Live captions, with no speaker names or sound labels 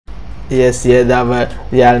Yes, yeah, the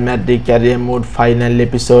Real Madrid career mode final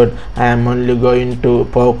episode. I am only going to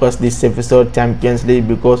focus this episode Champions League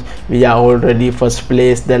because we are already first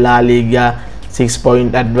place the La Liga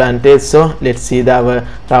 6-point advantage. So let's see the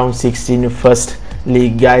round 16 first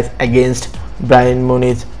league guys against Bayern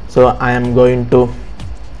Munich. So I am going to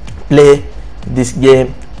play this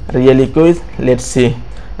game really quick. Let's see.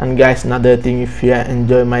 And guys, another thing, if you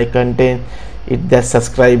enjoy my content, hit the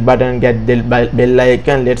subscribe button, get the bell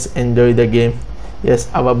icon. Let's enjoy the game. Yes,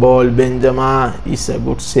 our ball, Benzema is a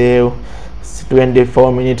good save.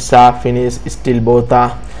 24 minutes are finished, still both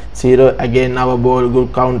are 0. Again our ball,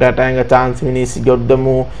 good counter attack, a chance finish, got the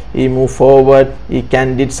move, he move forward, he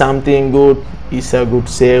can did something good, is a good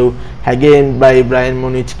save again by Bayern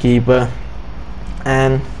Munich keeper,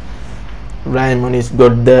 and Bayern Munich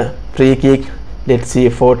got the free kick. Let's see,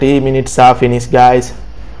 40 minutes are finished guys.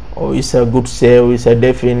 Oh, it's a good save, it's a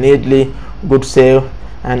definitely good save,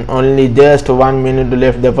 and only just 1 minute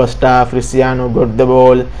left the first half. Cristiano got the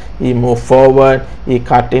ball, he moved forward, he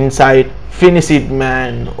cut inside, finish it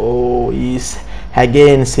man. Oh, he's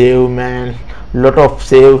again save man, lot of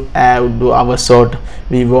save do our shot.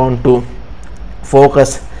 We want to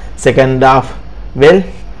focus second half. Well,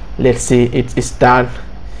 let's see it start.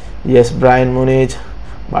 Yes, Bayern Munich,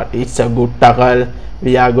 but it's a good tackle.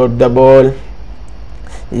 We are got the ball.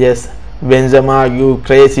 Yes, Benzema, you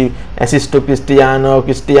crazy assist to Cristiano.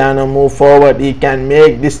 Cristiano move forward, he can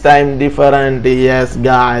make this time different. Yes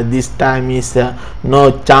guys, this time is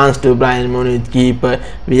no chance to Bayern Munich keeper.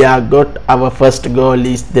 We have got our first goal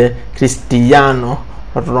is the Cristiano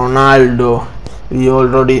Ronaldo. We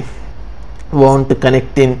already want to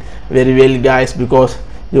connect in very well guys, because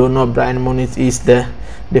you know Bayern Munich is the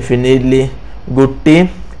definitely good team.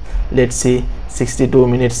 Let's see, 62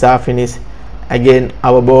 minutes are finished. Again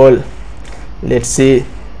our ball, let's see.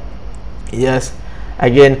 Yes,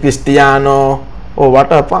 again Cristiano. Oh, what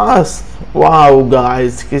a pass. Wow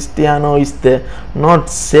guys, Cristiano is the not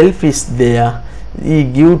selfish there, he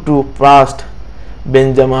give to past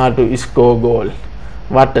Benzema to score goal.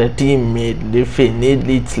 What a teammate,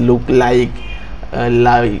 definitely it look like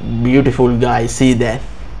beautiful guy. See that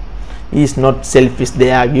he's not selfish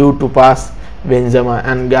there, give to pass Benzema.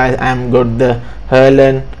 And guys, I am got the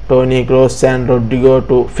Haaland, Toni Kroos and Rodrigo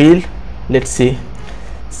to field. Let's see,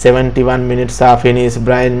 71 minutes are finished.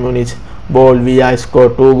 Bayern Munich ball, we are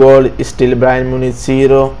scored 2 goals, still Bayern Munich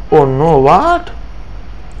 0. Oh no, what?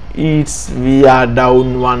 It's we are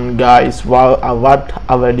down 1 guys. Wow, what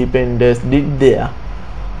our defenders did there,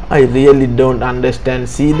 I really don't understand.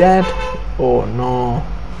 See that? Oh no,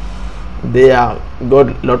 they are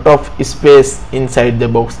got lot of space inside the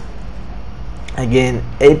box. Again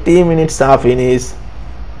 80 minutes are finished.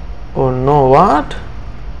 Oh no, what?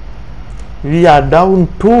 We are down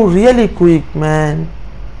 2 really quick man.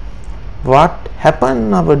 What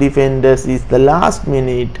happened? Our defenders is the last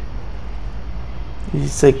minute.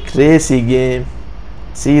 It's a crazy game.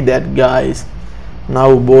 See that guys,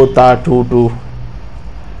 now both are 2-2.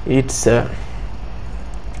 It's a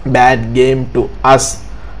bad game to us.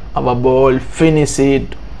 Our ball, finish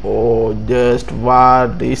it. Oh, just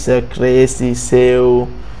what is a crazy save.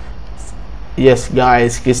 Yes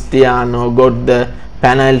guys, Cristiano got the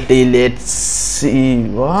penalty. Let's see,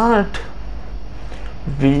 what?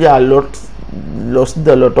 We are lost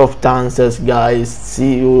a lot of chances guys.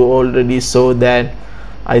 See, you already saw that.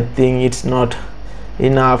 I think it's not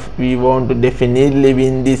enough. We want to definitely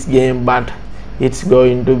win this game, but it's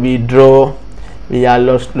going to be draw. We are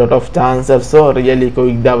lost lot of chances. So really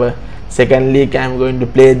quick, the second league I'm going to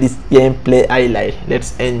play this game, play highlight.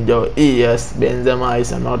 Let's enjoy. Yes, Benzema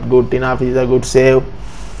is not good enough, is a good save.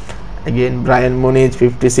 Again Bayern Munich,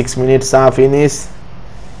 56 minutes are finished.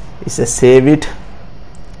 It's a save it.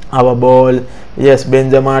 Our ball, yes,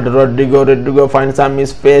 Benzema to Rodrigo. Rodrigo finds some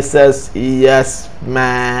spaces. Yes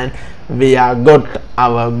man, we are got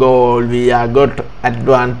our goal, we are got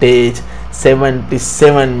advantage.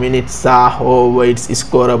 77 minutes are over, it's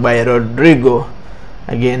scored by Rodrigo.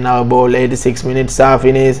 Again our ball, 86 minutes are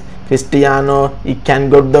finished. Cristiano, he can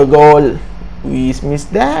get the goal. We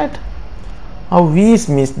missed that. How we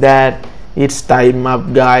missed that. It's time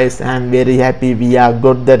up guys. I'm very happy we have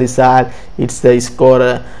got the result. It's the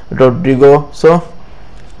scorer Rodrigo. So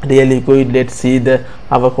really quick, let's see the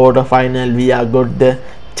our quarter final. We have got the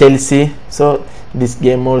Chelsea. So this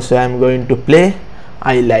game also I'm going to play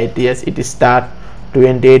highlight. Yes, it is start.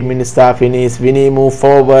 28 minutes are finished. Vinny move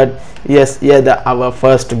forward. Yes, yeah, our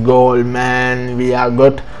first goal man. We have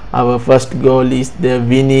got our first goal is the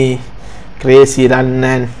Vinny, crazy run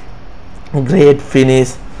and great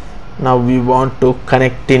finish. Now we want to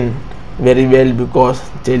connect in very well, because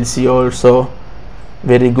Chelsea also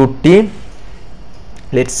very good team.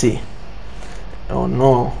 Let's see. Oh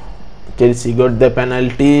no, Chelsea got the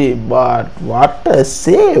penalty, but what a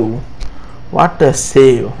save! What a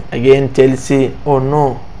save! Again Chelsea. Oh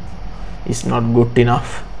no, it's not good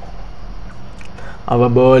enough. Our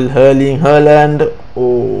ball, Erling Haaland.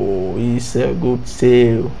 Oh, it's a good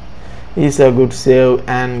save. It's a good save.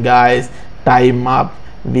 And guys, time up.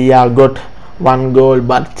 We have got one goal,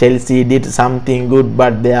 but Chelsea did something good,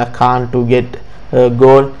 but they can't to get a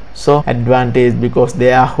goal. So advantage because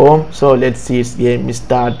they are home. So let's see its game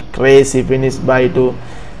start. Crazy finish by to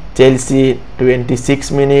Chelsea.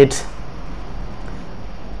 26 minutes.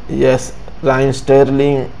 Yes, Ryan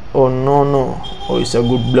Sterling. Oh no. Oh, it's a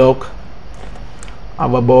good block.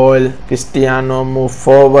 Our ball, Cristiano move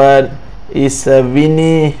forward. Is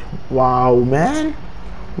Vinny. Wow, man,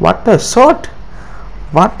 what a shot!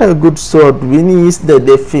 What a good shot. Vinny is the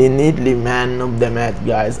definitely man of the match,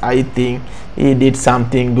 guys. I think he did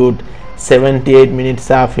something good. 78 minutes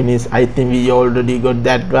are finished. I think we already got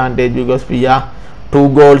the advantage because we are 2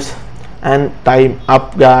 goals and time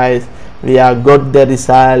up, guys. We have got the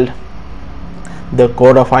result, the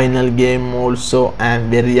quarter-final game also.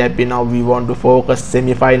 And very happy. Now we want to focus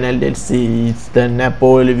semi-final. Let's see, it's the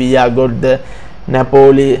Napoli. We have got the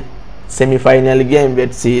Napoli semi-final game.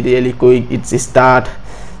 Let's see really quick. It's start.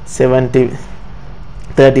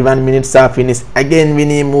 31 minutes are finished. Again we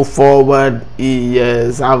need move forward.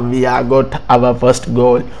 Yes, we have got our first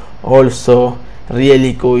goal also.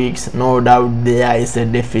 Really quick, no doubt there is a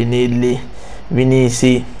definitely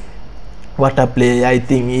Vinicius. What a play. I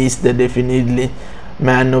think he is the definitely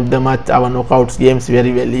man of the match. Our knockouts games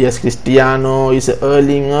very well. Yes, Cristiano is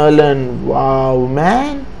Erling Haaland. Wow,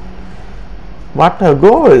 man, what a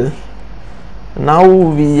goal. Now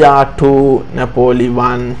we are 2, Napoli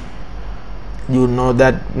 1. You know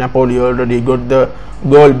that Napoli already got the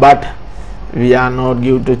goal, but we are not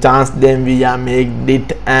give to chance them. We are made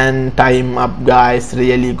it and time up, guys.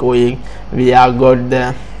 Really quick. We have got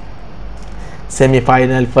the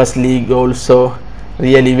semi-final first league also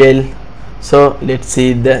really well. So let's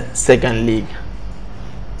see the second league.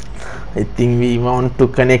 I think we want to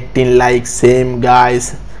connect in like same,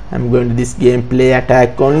 guys. I'm going to this game play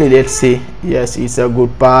attack only. Let's see. Yes, it's a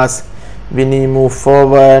good pass. Vinny move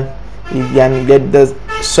forward. He can get the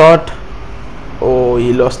shot. Oh,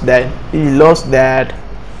 he lost that.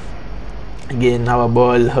 Again our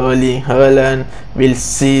ball, Erling Haaland. We'll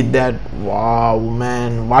see that. Wow,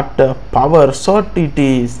 man, what a power shot it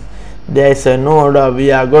is. There's a no doubt. We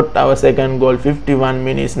have got our second goal. 51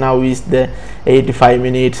 minutes. Now is the 85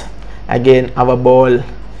 minutes. Again our ball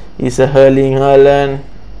is Erling Haaland.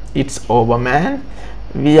 It's over, man.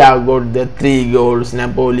 We have got the 3 goals.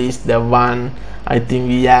 Napoli is the 1. I think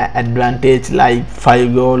we are advantage like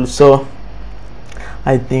 5 goals. So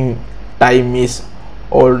I think time is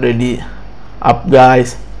already up,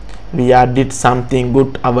 guys. We are did something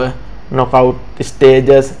good. Our knockout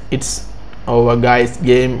stages, it's over, guys.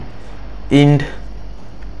 Game end.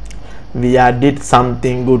 We are did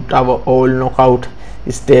something good. Our all knockout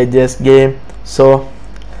stages game. So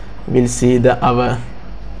we'll see the our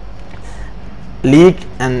league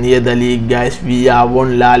and the other league, guys. We have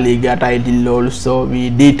won La Liga title also. We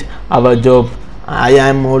did our job. I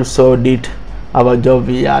am also did our job.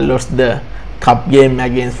 We are lost the cup game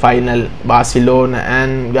against final Barcelona,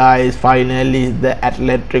 and guys finally the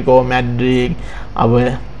Atletico Madrid.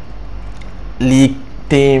 Our league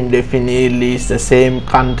team definitely is the same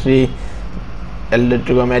country.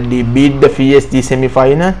 Atletico Madrid beat the PSG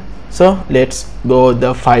semi-final. So let's go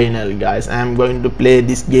the final, guys. I am going to play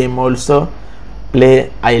this game also.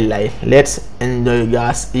 Play highlight. Let's enjoy,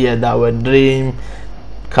 guys. Here our dream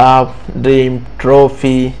cup, dream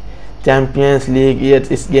trophy, Champions League. Yet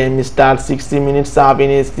this game starts. 60 minutes are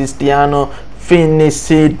finished. Cristiano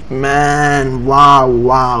finish it, man.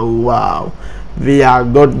 Wow. We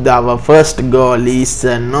have got our first goal. Is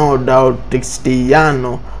no doubt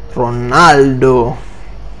Cristiano Ronaldo.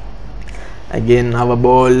 Again our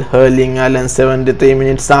ball, Erling Haaland. 73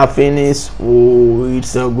 minutes are finished. Oh,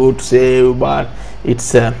 it's a good save, but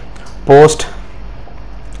it's a post.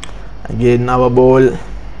 Again our ball.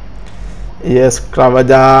 Yes,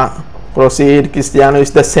 Kravaja proceed. Cristiano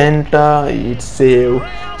is the center. It's save.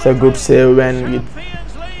 It's a good save and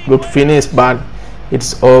good finish, but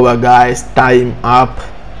it's over, guys. Time up.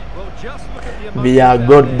 We have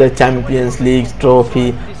got the Champions League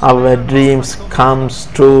trophy. Our dreams comes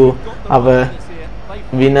true. Our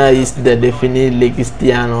winner is the definitely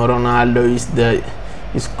Cristiano Ronaldo. Is the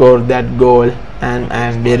scored that goal, and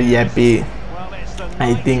I am very happy.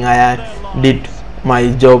 I think I did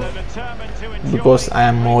my job because I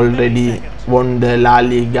am already won the La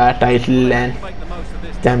Liga title, and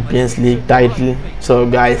Champions League title. So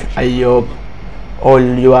guys, I hope all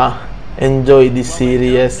you are enjoy this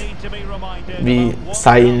series. We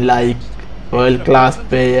sign like world class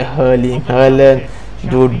player Erling Haaland,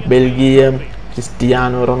 Jude Belgium,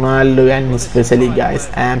 Cristiano Ronaldo, and especially guys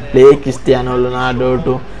I am play Cristiano Ronaldo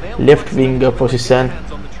to left winger position.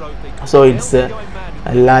 So it's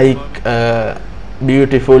like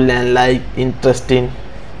beautiful and like interesting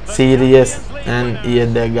series. And here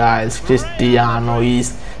the guys, Cristiano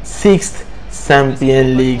is 6th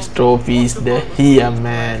Champions League trophies the here,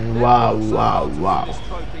 man. Wow, wow, wow,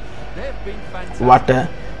 what a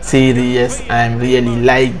series. I am really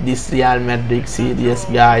like this Real Madrid series,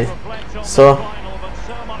 guys. So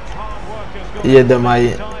here the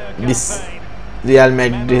my this Real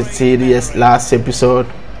Madrid series last episode.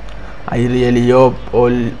 I really hope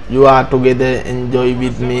all you are together enjoy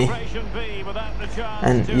with me.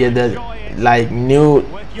 And here the like new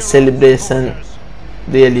celebration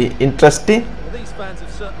really interesting.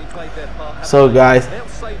 So guys,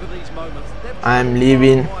 I am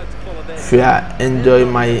leaving. If you enjoy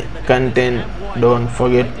my content, don't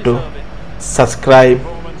forget to subscribe.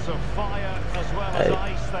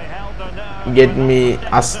 Get me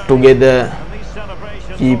us together.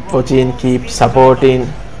 Keep watching, keep supporting.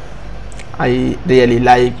 I really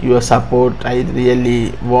like your support. I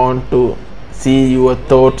really want to see your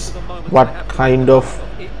thoughts, what kind of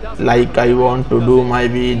like I want to do my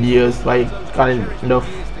videos, like kind of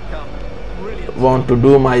want to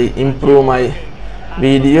do my improve my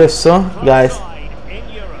videos. So guys,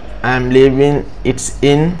 I'm leaving. It's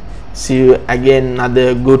in. See you again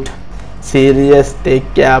another good series.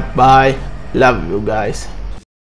 Take care. Bye. Love you guys.